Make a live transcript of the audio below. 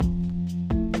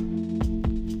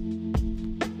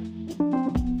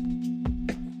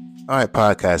All right,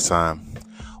 podcast time.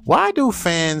 Why do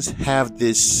fans have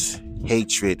this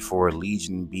hatred for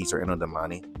Legion Beats or Eno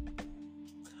Damani?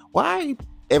 Why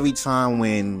every time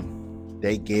when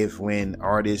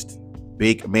artists,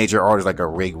 big major artists like a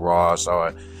Rick Ross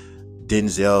or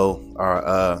Denzel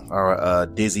or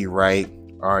Dizzy Wright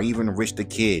or even Rich the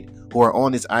Kid who are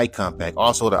on this icon pack,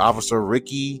 also the Officer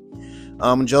Ricky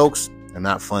jokes are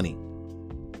not funny.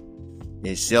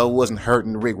 It still wasn't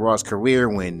hurting Rick Ross' career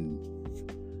when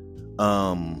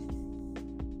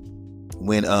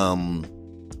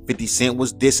 50 Cent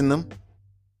was dissing them.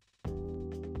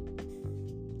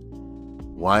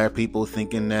 Why are people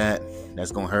thinking that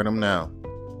that's gonna hurt him now?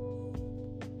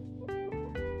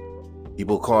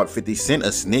 People called 50 Cent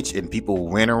a snitch, and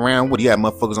people ran around. What do you have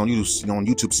motherfuckers on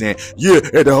YouTube saying, yeah,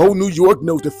 and the whole New York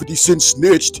knows that 50 Cent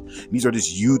snitched. And these are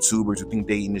just YouTubers who think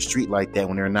they in the street like that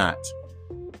when they're not.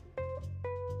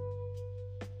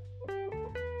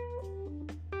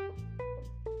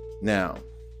 Now,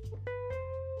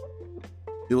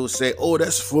 people say, oh,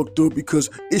 that's fucked up because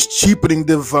it's cheapening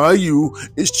the value.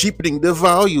 It's cheapening the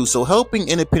value. So helping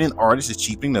independent artists is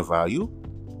cheapening the value.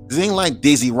 This ain't like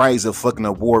Dizzy Wright is a fucking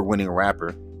award-winning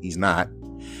rapper. He's not.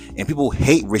 And people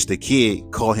hate Rich the Kid,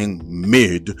 call him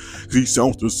mid. He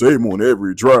sounds the same on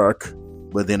every track.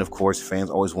 But then, of course, fans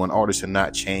always want artists to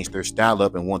not change their style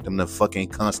up and want them to fucking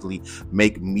constantly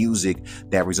make music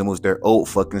that resembles their old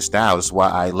fucking style. That's why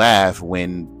I laugh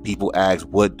when people ask,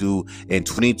 what do in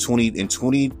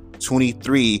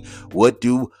 2023, what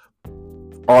do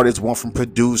artists want from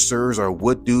producers, or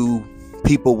what do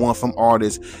people want from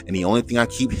artists? And the only thing I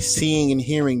keep seeing and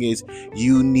hearing is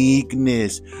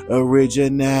uniqueness,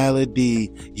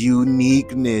 originality,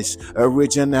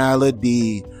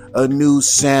 a new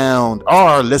sound,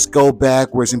 or let's go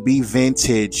backwards and be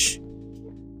vintage.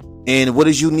 And what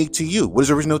is unique to you? What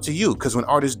is original to you? Because when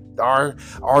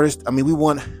we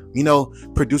want,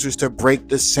 producers to break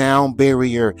the sound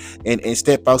barrier and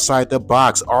step outside the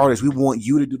box. Artists, we want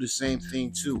you to do the same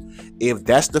thing too. If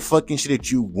that's the fucking shit that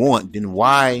you want, then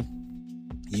why?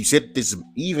 You said this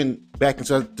even back in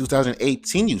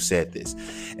 2018, you said this.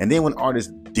 And then when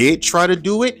artists did try to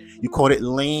do it, you called it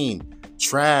lame,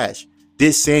 trash.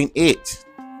 This ain't it.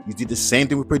 You did the same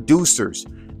thing with producers.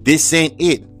 This ain't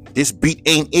it. This beat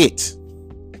ain't it.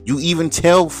 You even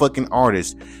tell fucking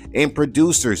artists and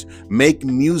producers, make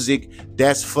music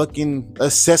that's fucking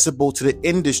accessible to the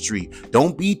industry.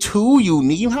 Don't be too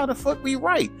unique. You know how the fuck we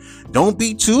write. Don't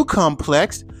be too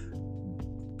complex.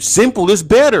 Simple is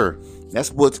better.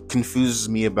 That's what confuses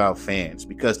me about fans.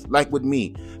 Because like with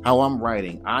me, how I'm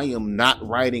writing, I am not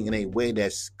writing in a way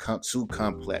that's too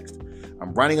complex.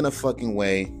 I'm writing in a fucking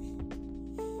way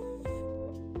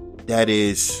that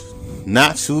is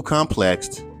not too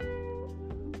complex,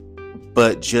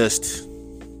 but just,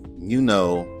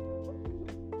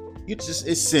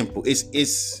 it's simple.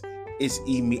 It's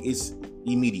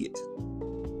immediate.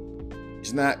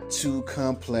 It's not too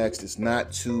complex. It's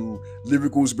not too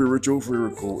lyrical, spiritual,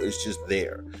 lyrical. It's just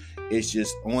there. It's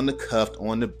just on the cuff,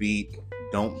 on the beat.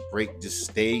 Don't break. Just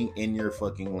stay in your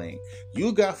fucking lane.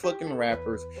 You got fucking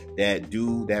rappers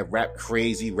that rap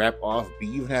crazy, rap off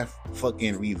beat. You have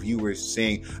fucking reviewers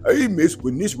saying, I miss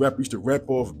when this rapper used to rap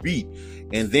off beat.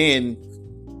 And then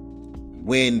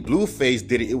when Blueface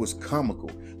did it, it was comical.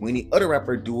 When the other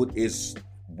rapper do it, it's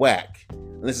whack.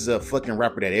 And this is a fucking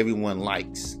rapper that everyone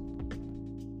likes.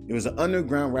 It was an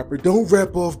underground rapper. Don't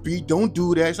rap off beat. Don't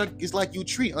do that. It's like you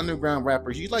treat underground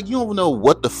rappers. You don't know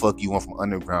what the fuck you want from an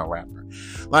underground rapper.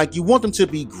 Like, you want them to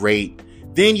be great,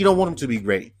 then you don't want them to be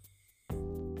great.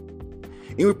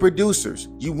 And with producers,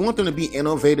 you want them to be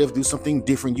innovative, do something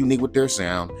different, unique with their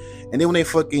sound. And then when they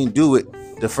fucking do it,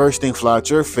 the first thing fly out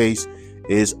your face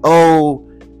is, oh,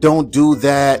 don't do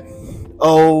that.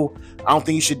 Oh, I don't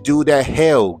think you should do that.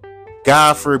 Hell,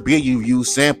 God forbid you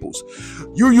use samples.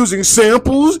 You're using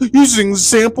samples, using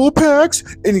sample packs,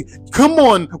 and come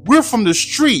on, we're from the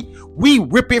street. We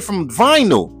rip it from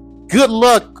vinyl. Good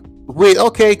luck with,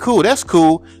 okay, cool, that's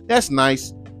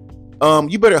nice.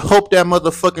 You better hope that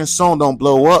motherfucking song don't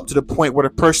blow up to the point where the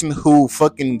person who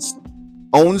fucking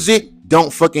owns it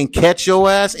don't fucking catch your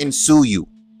ass and sue you.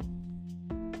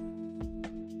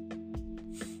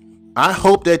 I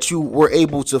hope that you were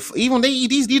able to, even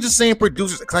these the same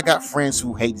producers, because I got friends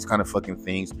who hate these kind of fucking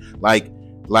things, like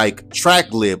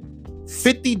TrackLib.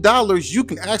 $50, you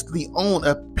can actually own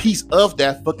a piece of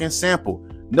that fucking sample.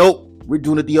 Nope, we're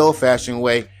doing it the old-fashioned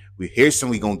way. We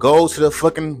gonna go to the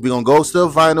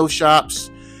vinyl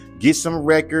shops, get some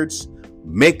records,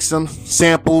 make some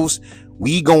samples.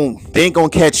 They ain't gonna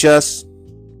catch us.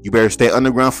 You better stay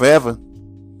underground forever,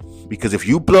 because if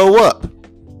you blow up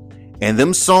and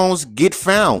them songs get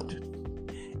found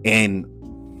and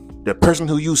the person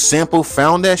who you sample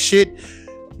found that shit,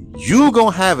 you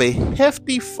gonna have a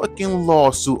hefty fucking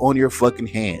lawsuit on your fucking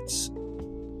hands.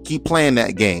 Keep playing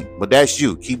that game, but that's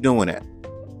you. Keep doing that.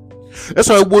 That's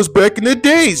how it was back in the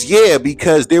days. Yeah,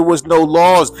 because there was no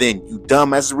laws then, you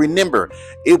dumbass. Remember,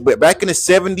 back in the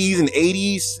 70s and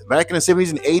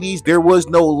 80s, there was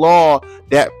no law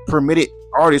that permitted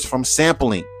artists from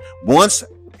sampling. Once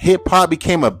hip-hop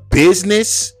became a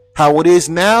business, how it is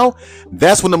now,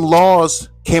 that's when them laws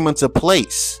came into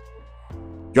place.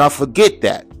 Y'all forget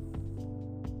that.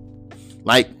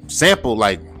 Like, sample,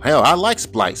 like, hell, I like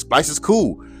Splice. Splice is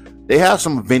cool. They have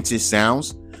some vintage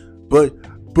sounds, but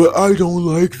I don't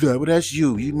like that. But that's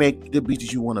you. You make the beats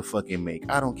that you want to fucking make.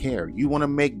 I don't care. You want to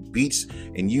make beats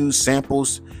and use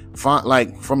samples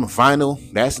like from a vinyl.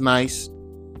 That's nice.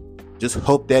 Just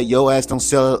hope that your ass don't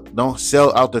sell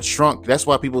out the trunk. That's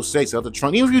why people say sell the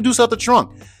trunk. Even if you do sell the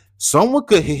trunk, someone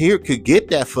could get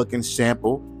that fucking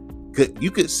sample.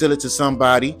 You could sell it to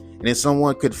somebody, and then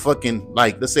someone could fucking,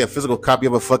 like, let's say a physical copy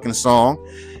of a fucking song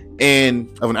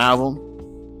and of an album.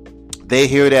 They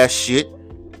hear that shit.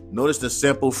 Notice the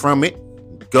sample from it.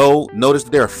 Go notice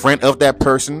that they're a friend of that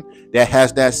person that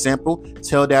has that sample.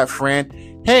 Tell that friend,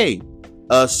 hey,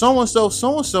 so-and-so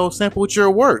sampled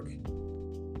your work.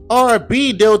 Or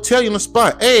B, they'll tell you on the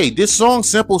spot, hey, this song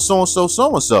sampled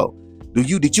so-and-so.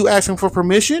 Did you ask him for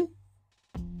permission?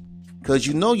 Because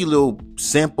you know, you little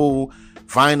sample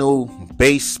vinyl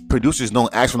bass producers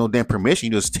don't ask for no damn permission.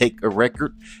 You just take a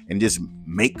record and just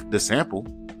make the sample.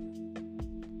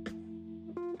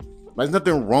 There's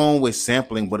nothing wrong with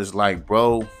sampling, but it's like,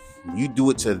 bro, you do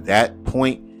it to that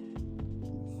point,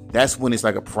 that's when it's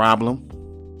like a problem.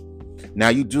 Now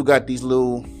you do got these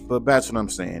little, but that's what I'm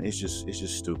saying. It's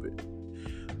just stupid.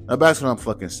 Now that's what I'm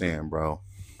fucking saying, bro.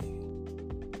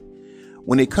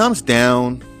 When it comes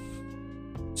down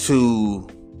to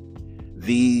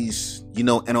these,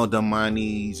 Eno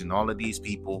Damanis and all of these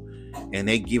people, and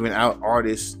they giving out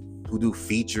artists who do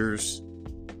features,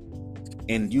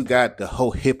 and you got the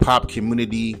whole hip-hop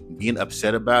community being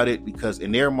upset about it, because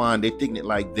in their mind, they think it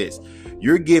like this.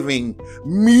 You're giving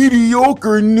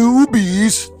mediocre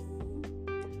newbies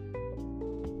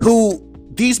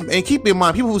and keep in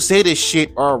mind, people who say this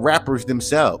shit are rappers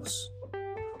themselves,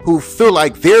 who feel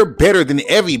like they're better than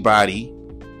everybody,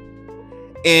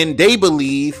 and they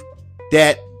believe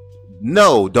that,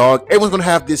 no, dog, everyone's gonna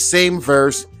have this same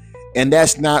verse, and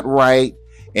that's not right,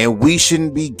 and we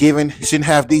shouldn't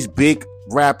have these big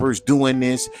rappers doing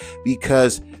this,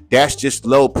 because that's just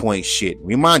low point shit.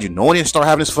 Remind you, no one didn't start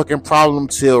having this fucking problem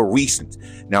till recent.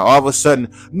 Now all of a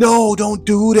sudden, no, don't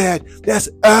do that. That's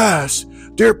us.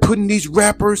 They're putting these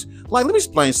rappers, like, let me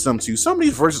explain something to you. Some of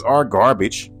these verses are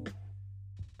garbage.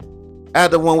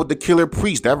 Add the one with the Killer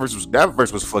Priest. That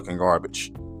verse was fucking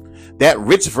garbage. That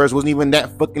Rich verse wasn't even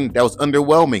that was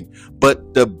underwhelming.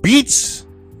 But the beats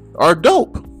are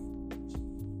dope.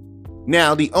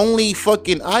 Now, the only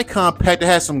fucking Icon Pack that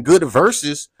had some good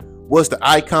verses was the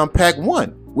Icon Pack 1,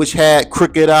 which had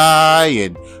Crooked Eye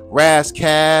and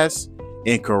Razzcast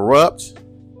and Corrupt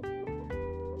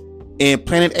and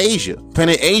Planet Asia.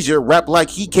 Planet Asia rapped like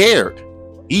he cared.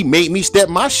 He made me step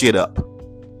my shit up.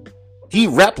 He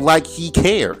rapped like he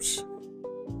cares.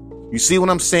 You see what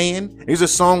I'm saying? There's a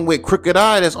song with Crooked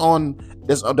Eye that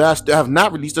I still have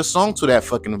not released a song to that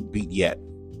fucking beat yet.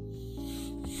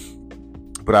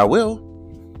 But I will.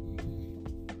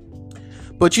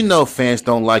 But fans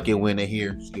don't like it when they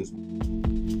hear, excuse me,